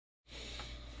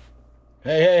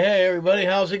Hey, everybody,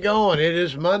 how's it going? It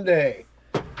is Monday.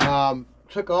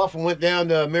 Took off and went down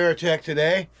to Ameritech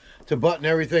today to button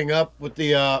everything up with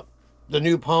the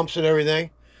new pumps and everything.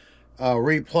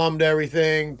 Replumbed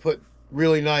everything, put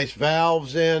really nice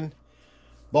valves in,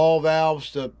 ball valves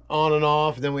to on and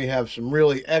off. And then we have some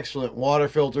really excellent water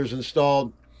filters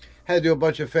installed. Had to do a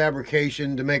bunch of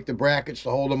fabrication to make the brackets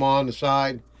to hold them on the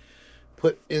side.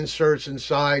 Put inserts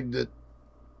inside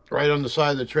right on the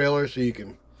side of the trailer so you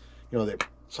can,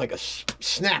 it's like a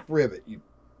snap rivet. You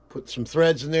put some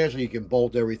threads in there so you can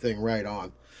bolt everything right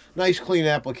on. Nice clean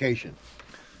application.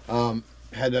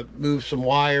 Had to move some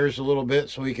wires a little bit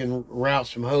so we can route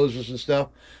some hoses and stuff.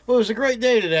 Well, it was a great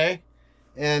day today,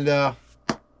 and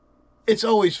it's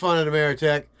always fun at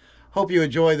Ameritech. Hope you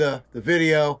enjoy the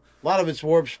video. A lot of it's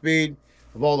warp speed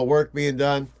of all the work being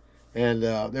done, and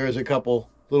there's a couple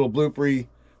little blooper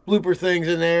things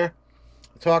in there.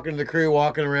 Talking to the crew,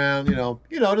 walking around,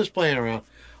 just playing around.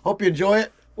 Hope you enjoy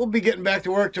it. We'll be getting back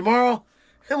to work tomorrow,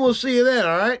 and we'll see you then,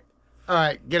 all right? All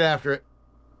right, get after it.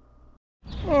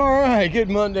 All right, good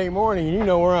Monday morning. You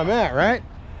know where I'm at, right?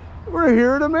 We're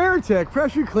here at Ameritech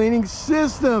Pressure Cleaning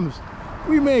Systems.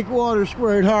 We make water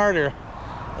squirt harder,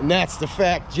 and that's the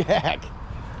fact, Jack.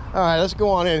 All right, let's go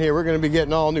on in here. We're going to be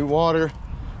getting all new water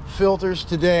filters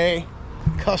today,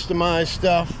 customized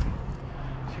stuff.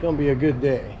 It's going to be a good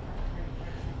day.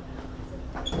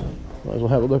 Might as well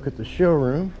have a look at the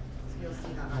showroom.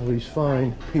 All these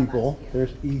fine people.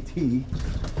 There's E.T.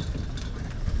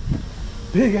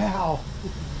 Big Al.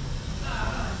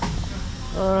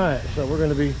 All right, so we're going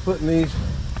to be putting these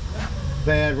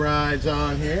bad rides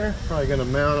on here. Probably going to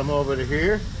mount them over to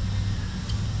here.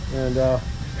 And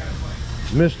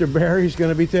Mr. Barry's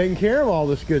going to be taking care of all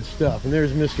this good stuff. And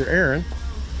there's Mr. Aaron.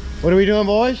 What are we doing,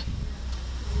 boys?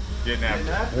 Getting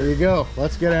after it. There you go.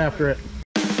 Let's get after it.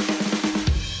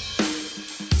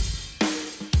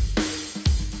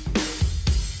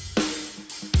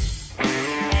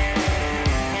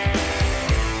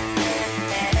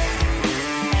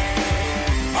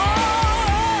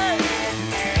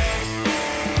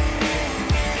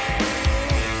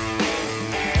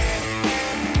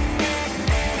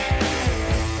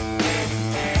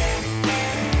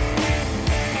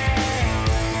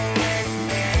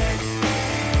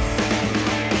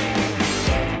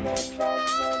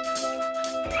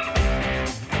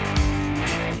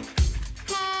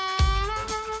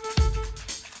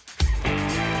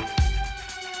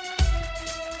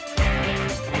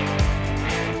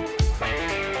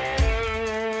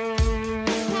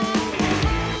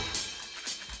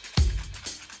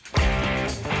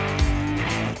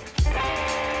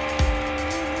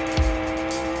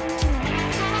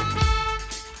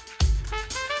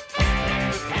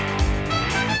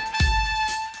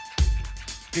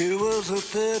 It was the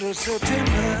 3rd of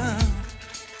September.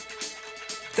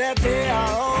 That day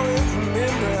I'll always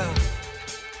remember.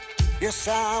 Yes,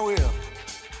 I will.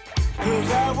 'Cause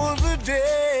that was the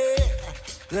day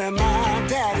that my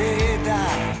daddy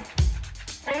died.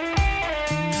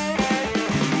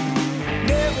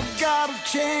 Never got a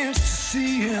chance to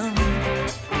see him.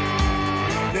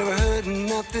 Never heard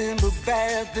nothing but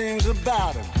bad things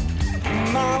about him.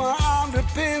 Mama, I'm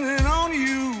depending on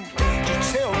you to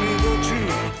tell me the truth.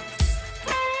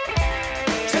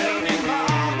 Tell me,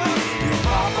 Mama, your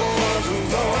papa was a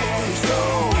rolling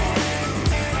stone.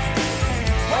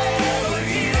 Wherever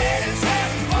he laid his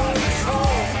head was his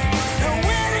home. And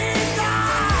when he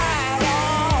died,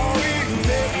 all he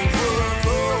left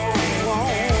was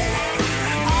alone.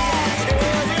 I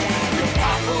tell you, your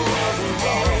papa was a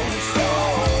rolling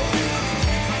stone.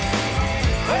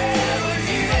 Wherever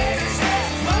he laid his head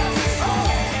was his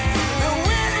home. And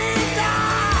when he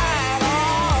died,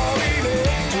 all he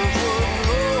left was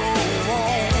alone.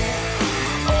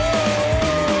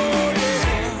 Oh,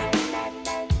 yeah.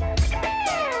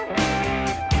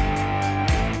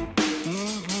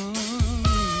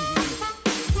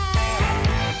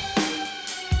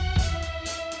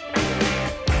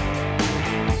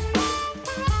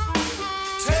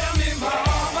 Tell me,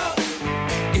 Mama,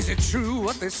 is it true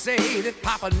what they say that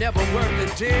Papa never worked a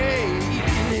day in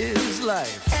his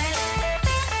life?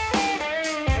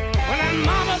 Well, and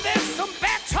Mama, there's some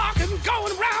bad talking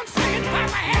going around saying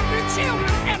Papa had 3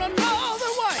 children and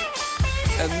another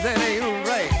wife, and that ain't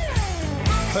right.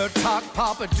 Her talk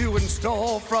Papa doing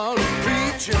storefront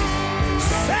preaching,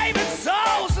 saving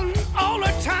souls and all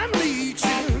the time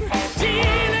leeching,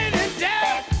 dealing in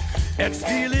debt and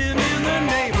stealing in the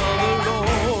name of the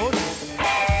Lord.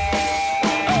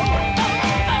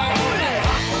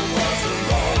 Papa was a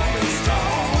rolling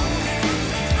stone.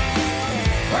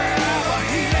 Wherever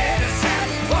he laid his hat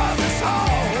was his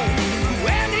home.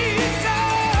 When he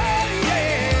died, yeah.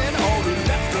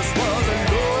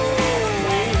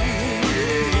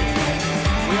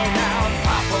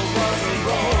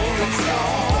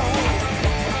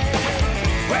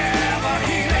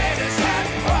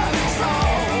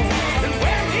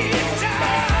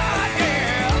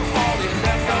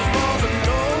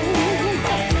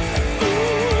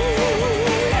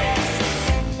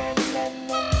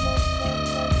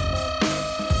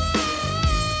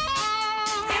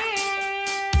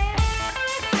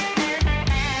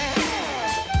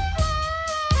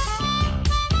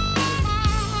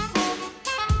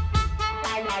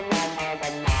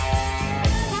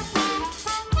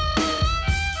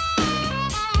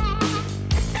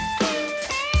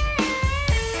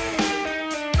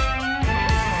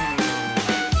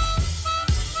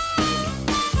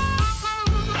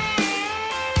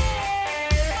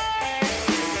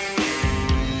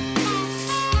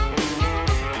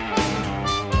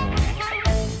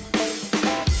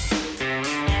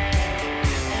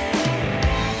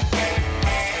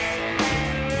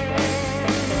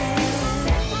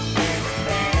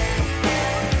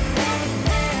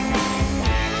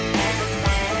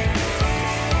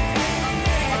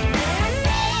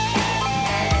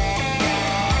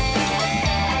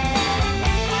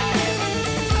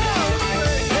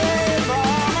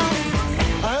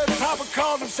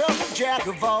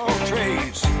 jack of all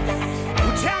trades.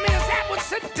 Tell me, is that what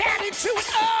sent Daddy to an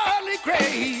early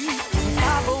grave?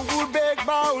 Papa would beg,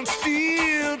 borrow, and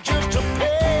steal just to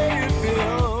pay his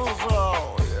bills.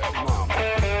 Oh, yeah, Mama.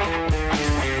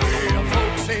 Well,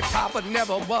 folks say Papa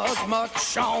never was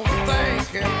much on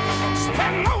thinking.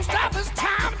 Spent most of his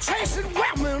time chasing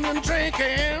women and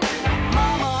drinking.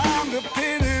 Mama, I'm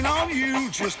depending on you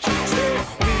just to tell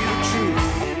me the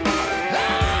truth.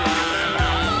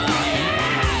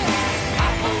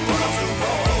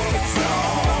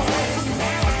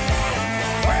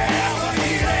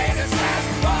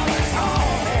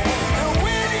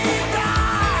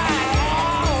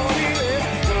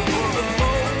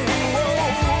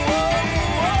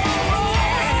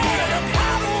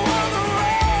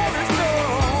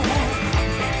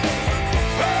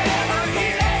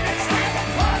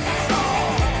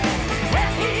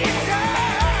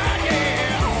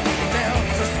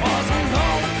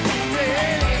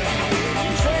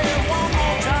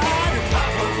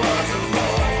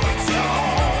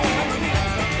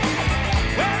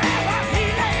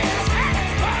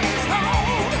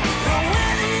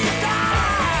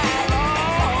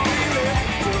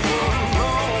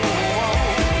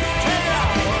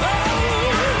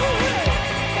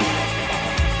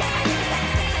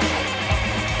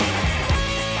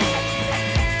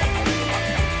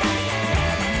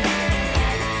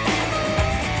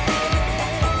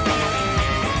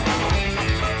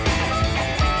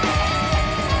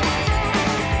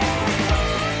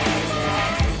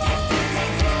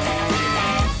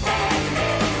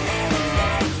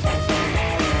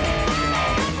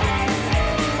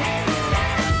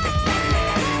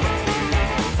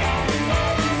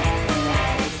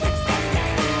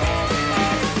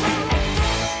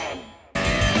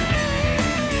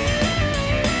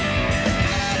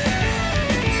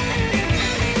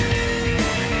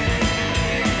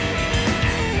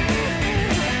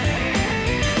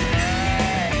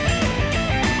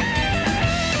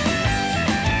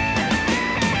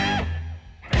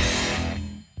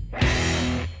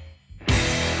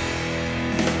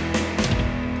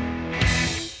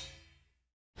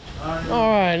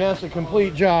 Alright, that's a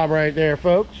complete job right there,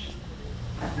 folks.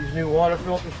 These new water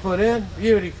filters put in,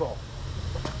 beautiful.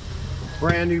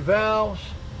 Brand new valves,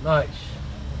 nice.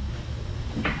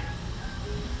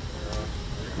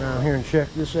 Down here and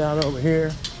check this out over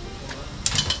here.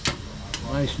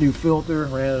 Nice new filter,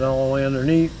 ran it all the way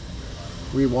underneath.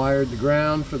 Rewired the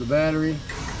ground for the battery.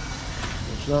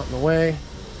 It's not in the way.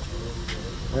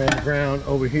 Ran the ground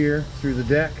over here through the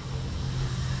deck.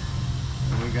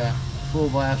 And we got full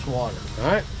blast water. All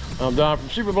right, I'm Don from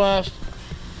Super Blast.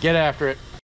 Get after it.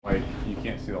 Like, you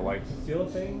can't see the lights.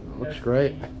 Looks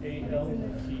great.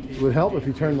 It would help if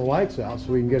you turn the lights out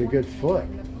so we can get a good foot.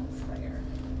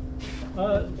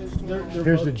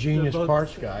 Here's the Genius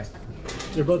Parts guy.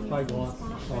 They're both 5 watts.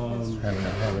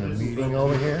 Having a meeting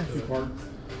over here.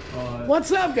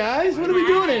 What's up, guys? What are we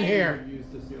doing in here?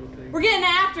 We're getting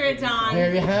after it, Don.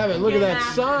 There you have it. Look at that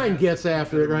sign, gets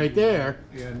after it right there.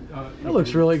 That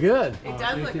looks really good. It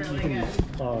does look really good.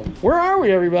 Where are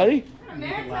we, everybody?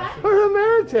 Ameritech. We're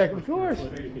Ameritech, of course.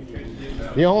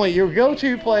 Your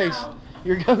go-to place.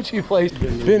 Your go-to place.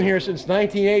 Been here since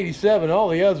 1987. All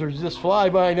the others are just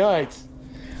fly-by nights.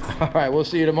 All right, we'll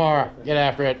see you tomorrow. Get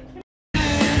after it.